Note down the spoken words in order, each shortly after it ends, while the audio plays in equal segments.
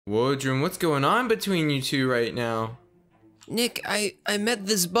Wodrum, what's going on between you two right now? Nick, I met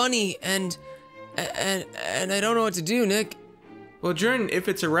this bunny and I don't know what to do, Nick. Well, Jordan, if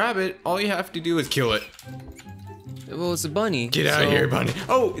it's a rabbit, all you have to do is kill it. Well, it's a bunny. Get out of here, bunny.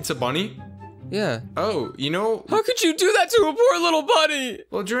 Oh, it's a bunny? Yeah. Oh, you know... How could you do that to a poor little bunny?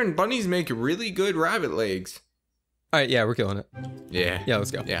 Well, Jordan, bunnies make really good rabbit legs. All right, yeah, we're killing it. Yeah. Yeah,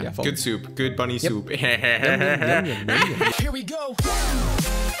 let's go. Yeah, follow good me. soup. Good bunny soup. Yum, yum, yum, yum. Here we go.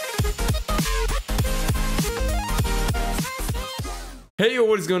 Hey,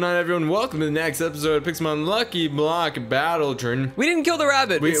 what is going on, everyone? Welcome to the next episode of Pixelmon Lucky Block Battle Turn. We didn't kill the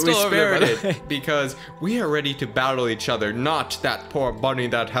rabbit. We It's still over there, spared by the way. it because we are ready to battle each other, not that poor bunny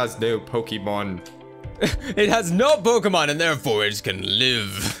that has no Pokemon. It has no Pokemon and therefore it can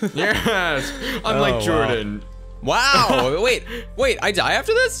live. Yes, unlike Oh, wow. Jordan. Wow. wait, I die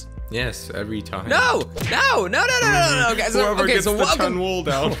after this? Yes, every time. No. Okay, Whoever gets so the welcome. 10 wool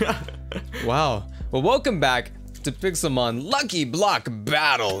down. Wow. Well, welcome back to Pixelmon Lucky Block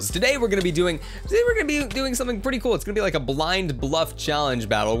Battles. Today we're gonna be doing something pretty cool. It's gonna be like a blind bluff challenge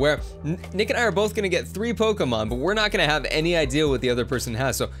battle where Nick and I are both gonna get 3 Pokemon, but we're not gonna have any idea what the other person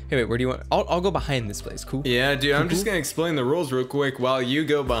has. So hey, wait, where do you want? I'll go behind this place. Cool. Yeah, dude, I'm just gonna explain the rules real quick while you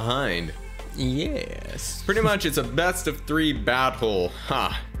go behind. Yes. Pretty much, it's a best of 3 battle.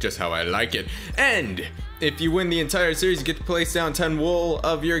 Ha, just how I like it. And if you win the entire series, you get to place down 10 wool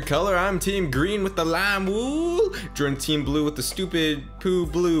of your color. I'm team green with the lime wool. Jordan team blue with the stupid poo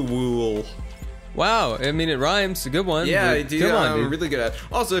blue wool. Wow. I mean, it rhymes. A good one. Yeah, but dude, come on, I'm dude. really good at it.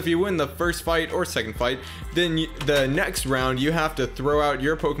 Also, if you win the first fight or second fight, then the next round, you have to throw out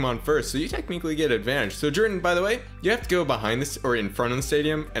your Pokemon first. So you technically get advantage. So Jordan, by the way, you have to go behind this or in front of the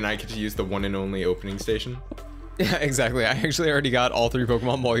stadium, and I get to use the one and only opening station. Yeah, exactly. I actually already got all 3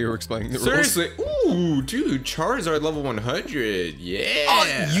 Pokemon while you were explaining the rules. Seriously? Ooh, dude, Charizard level 100. Yeah.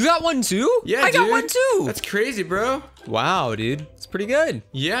 Oh, you got one too? Yeah, I got dude. one too. That's crazy, bro. Wow, dude. It's pretty good.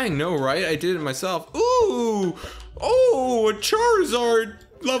 Yeah, I know, right? I did it myself. Ooh. Oh, a Charizard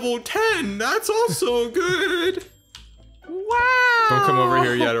level 10. That's also good. Wow. Don't come over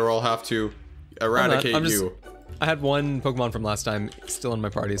here yet or I'll have to eradicate I'm just- you. I had one Pokemon from last time still in my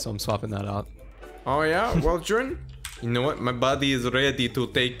party, so I'm swapping that out. Oh, yeah? Well, Jordan, you know what? My body is ready to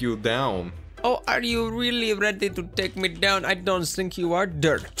take you down. Oh, are you really ready to take me down? I don't think you are.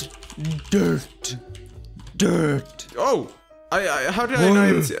 Dirt. Dirt. Dirt. Oh! How did I not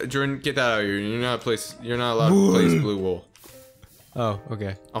even see? Jordan, get that out of here. You're not allowed to place blue wool. Oh,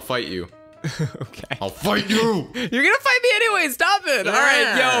 okay. I'll fight you. Okay. I'll fight you! You're gonna fight me anyway, stop it!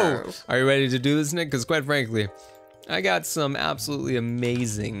 Alright, yo! Yes. Are you ready to do this, Nick? Because quite frankly, I got some absolutely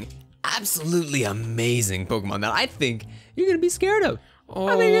amazing Pokemon that I think you're gonna be scared of. Oh,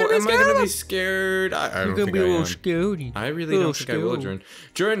 I think you're am I gonna of be them. scared? I don't You're think gonna be I a little am. scaredy. I really don't think I will, Jordan.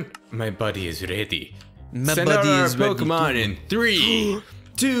 Jordan, my buddy is ready. My Send out buddy our is ready Pokemon to- in 3,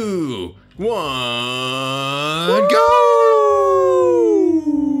 2, 1, Go!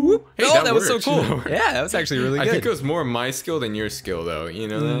 Hey, Oh, that was so worked. cool. That worked. Yeah, that was actually really I good. think it was more my skill than your skill, though. You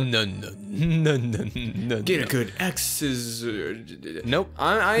know that? No. Get a good X's. Nope.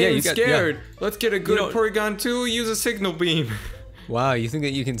 I Yeah, am you got- scared. Let's get a good don't- Porygon 2. Use a signal beam. Wow, you think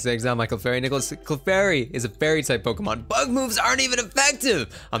that you can exile my Clefairy, Nicholas? Clefairy is a fairy type Pokemon. Bug moves aren't even effective.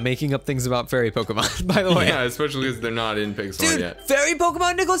 I'm making up things about fairy Pokemon, by the way. Yeah, especially because they're not in Pixelmon Dude, yet. fairy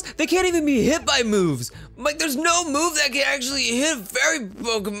Pokemon, Nicholas, they can't even be hit by moves. Like, there's no move that can actually hit fairy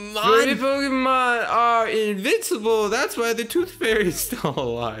Pokemon. Fairy Pokemon are invincible. That's why the Tooth Fairy is still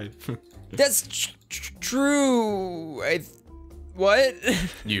alive. That's true. What?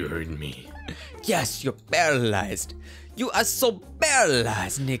 You heard me. Yes, you're paralyzed. You are so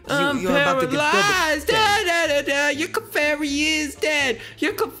paralyzed, Nick. I'm you're about to get paralyzed. double- Da, da, da, da. Your Clefairy is dead.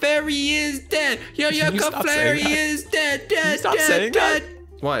 Your Clefairy is dead. Your you stop Clefairy saying that? is dead. Dead. stop dead, saying dead.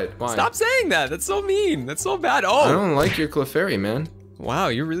 that? What? Why? Stop saying that. That's so mean. That's so bad. I Oh, don't like your Clefairy, man. wow.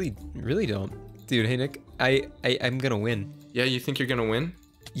 You really don't, dude. Hey, Nick. I'm gonna win. Yeah, you think you're gonna win?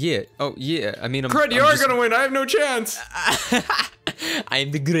 Yeah. Oh, yeah. I mean, Crud, you are gonna win. I have no chance. I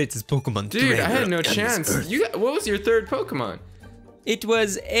am the greatest Pokemon Dude, trainer I had no on this chance. earth. What was your 3rd Pokemon? It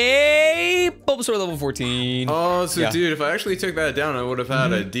was a Bulbasaur level 14. Oh, so Yeah. dude, if I actually took that down, I would have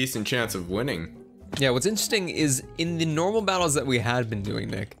had a decent chance of winning. Yeah, what's interesting is in the normal battles that we had been doing,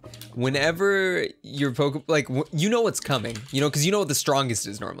 Nick, whenever your Pokemon, like, you know what's coming, you know, because you know what the strongest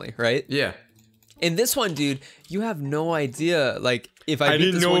is normally, right? Yeah. In this one, dude, you have no idea, like, if I I beat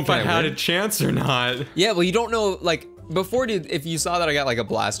didn't this know one, if I can had win? a chance or not. Yeah, well, you don't know, like, before, dude, if you saw that I got like a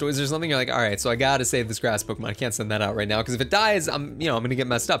Blastoise or something, you're like, all right, so I gotta save this grass Pokemon. I can't send that out right now because if it dies, I'm gonna get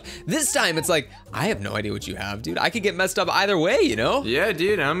messed up. This time, it's like I have no idea what you have, dude. I could get messed up either way, you know? Yeah,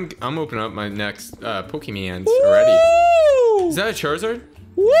 dude. I'm opening up my next Pokemons already. Is that a Charizard?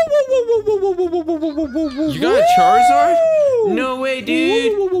 You got a Charizard? No way,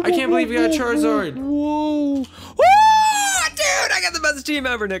 dude. I can't believe you got a Charizard. Dude, I got the best team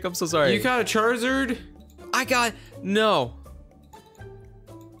ever, Nick. I'm so sorry. You got a Charizard? No.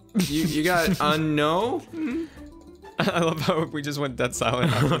 You got a no? I love how we just went dead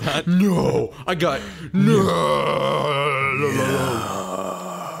silent after that. No. I got no.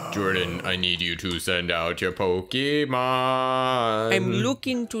 Jordan, I need you to send out your Pokemon. I'm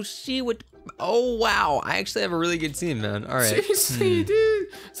looking to see what... Oh, wow. I actually have a really good team, man. All right. Seriously, dude.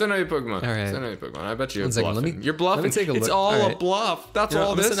 Send out your Pokemon. All right. Send out your Pokemon. I bet you're One second, bluffing. You're bluffing. let me take a look. It's all All a right. bluff. That's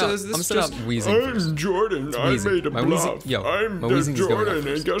all I'm this sending out- is. This I'm is sending just, out Weezing first. I'm Jordan. I Weezing. made a My bluff. Weezing- yo, I'm my the Weezing is going out Jordan,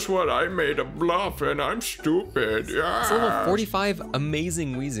 first. and guess what? I made a bluff, and I'm stupid. Yeah. It's level 45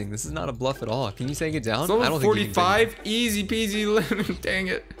 amazing Weezing. This is not a bluff at all. Can you take it down? It's level I don't think you can 45. Easy peasy lemon. Dang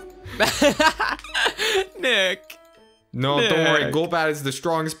it. take it. Nick. No, don't worry. Nick. Golbat is the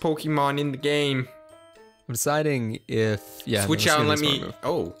strongest Pokemon in the game. I'm deciding if... Yeah, Switch no, out and let this is me. my move.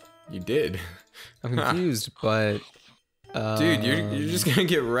 Oh, you did. I'm confused, but... Dude, you're just gonna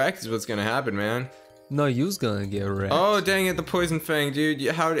get wrecked is what's gonna happen, man. No, you's gonna get wrecked. Oh, dang it, the Poison Fang, dude.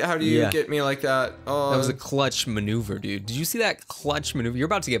 How do you Yeah. get me like that? Oh, That was a clutch maneuver, dude. Did you see that clutch maneuver? You're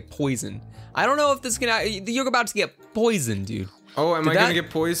about to get poisoned. I don't know if this is gonna... You're about to get poisoned, dude. Oh, am I Did gonna that- get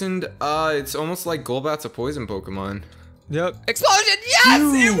poisoned? It's almost like Golbat's a poison Pokemon. Yep. Explosion! Yes!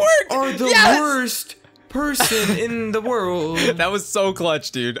 You it worked! are the yes! worst person in the world. That was so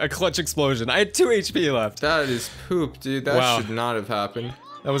clutch, dude. A clutch explosion. I had 2 HP left. That is poop, dude. That Wow. should not have happened.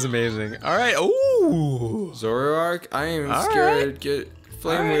 That was amazing. All right. Ooh. Zoroark, I am All scared. right. Get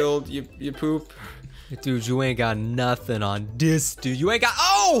flame wheeled, you poop. Dude, you ain't got nothing on this, dude. You ain't got...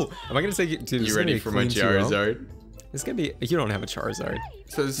 Oh! Am I gonna say... Dude, this You is ready gonna be for my clean 2-0. Charizard? It's gonna be... You don't have a Charizard.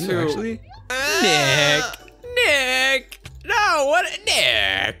 Says You who? actually? Nick! Nick! No, what?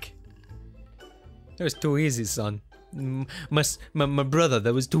 Nick! That was too easy, son. My brother,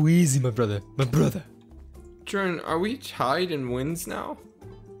 that was too easy, my brother. My brother. Jordan, are we tied in wins now?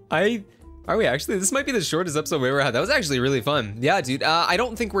 Are we actually? This might be the shortest episode we ever had. That was actually really fun. Yeah, dude. I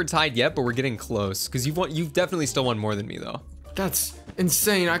don't think we're tied yet, but we're getting close. Because you've definitely still won more than me, though. That's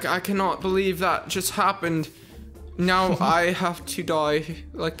insane. I cannot believe that just happened. Now I have to die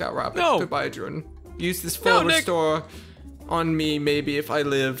like that rabbit. No. Goodbye, Jordan. Use this full Nick. restore on me, maybe, if I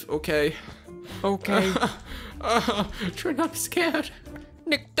live, okay? Okay. Try not to be scared.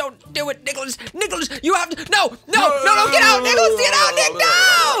 Nick, don't do it, Nicholas. Nicholas, you have to. No, get out, Nicholas, get out, Nick,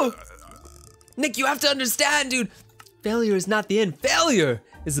 no! Nick, you have to understand, dude. Failure is not the end. Failure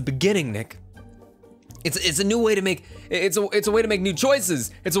is the beginning, Nick. It's a new way to make. It's a way to make new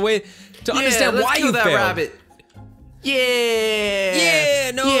choices. It's a way to understand let's why kill you that failed. rabbit. Yeah.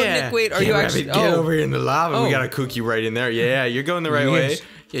 Yeah, no, Nick, wait, are you rabbit, actually? Get Oh. over here in the lava. Oh. We got a cookie right in there. Yeah, you're going the right way. Yes.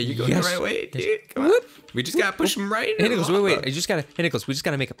 Yeah, you're going Yes. the right way, Yes. dude. Come on. We just gotta push him right in Hey, the Nicholas, lava. wait. Hey, Nicholas, we just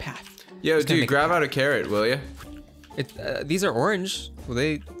gotta make a path. Yo, Just gotta dude, make grab out a carrot, will you? These are orange. Will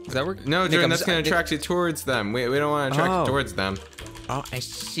they? Does that work? No, Nick, Jordan, I'm that's just- gonna Nick- attract you towards them. We don't want to attract Oh. you towards them. Oh, I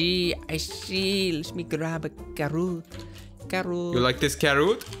see. Let me grab a carrot. You like this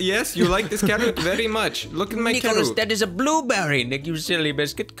carrot? Yes, you like this carrot very much. Look at my Nicholas, carrot. that is a blueberry. Nick, you silly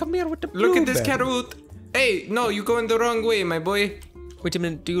biscuit. Come here with the blueberry. Look at this carrot. Hey, no, you're going the wrong way, my boy. Wait a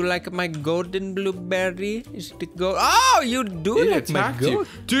minute. Do you like my golden blueberry? Is it gold? Oh, you do It like my attacked you. gold.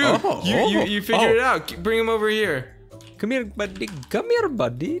 Dude, Oh, you figured it out. Bring him over here. Come here, buddy. Come here,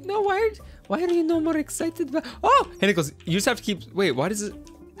 buddy. No, why are you no more excited? Oh, hey, Nicholas, you just have to keep. Wait, why does it?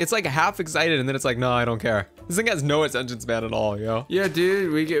 It's like half excited and then it's like, no, I don't care. This thing has no attention span at all, yo. Yeah,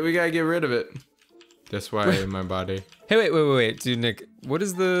 dude, we gotta get rid of it. That's why in my body. Hey, wait, dude, Nick. What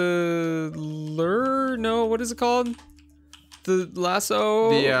is the lure? No, what is it called? The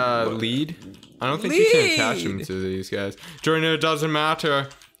lasso? The lead. I don't think you can attach him Lead. to these guys. Jordan, it doesn't matter.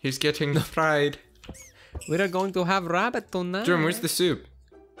 He's getting fried. We are going to have rabbit tonight. Jordan, where's the soup?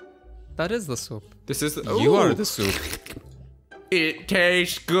 That is the soup. This is the. You are Ooh. the soup. It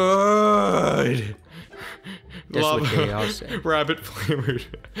tastes good. That's what they all say. Rabbit flavored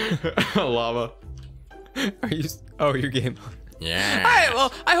lava. Are you? Oh, your game. Yeah. All right,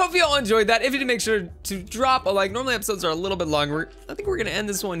 well, I hope you all enjoyed that. If you did, make sure to drop a like. Normally episodes are a little bit longer. I think we're gonna end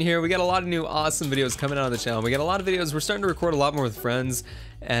this one here. We got a lot of new awesome videos coming out on the channel. We got a lot of videos. We're starting to record a lot more with friends.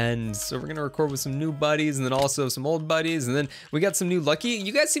 And so we're gonna record with some new buddies and then also some old buddies. And then we got some new Lucky.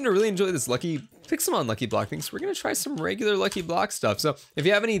 You guys seem to really enjoy this Lucky Pixelmon Lucky Block things. We're gonna try some regular Lucky Block stuff. So if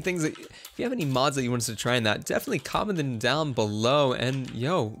you have any mods that you want us to try in that, definitely comment them down below. And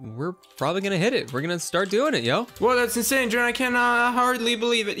yo, we're probably gonna hit it. We're gonna start doing it, yo. Well, that's insane, John. I can hardly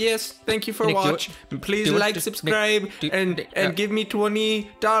believe it. Yes, thank you for watching. Please like, subscribe, and give me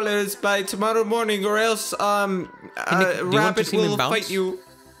 $20 by tomorrow morning, or else Rabbit will fight you.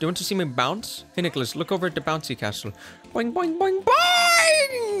 Do you want to see me bounce? Hey, Nicholas, look over at the bouncy castle. Boing, boing, boing,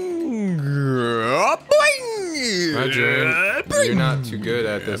 boing! Boing! Roger, you're not too good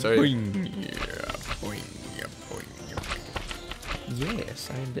at this, are you? Yes,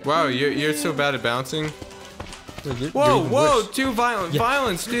 I'm. Wow, you're so bad at bouncing. Whoa, Too violent. Yeah.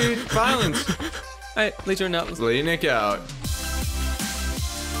 Violence, dude. Violence. Alright, later now. Lay Nick out.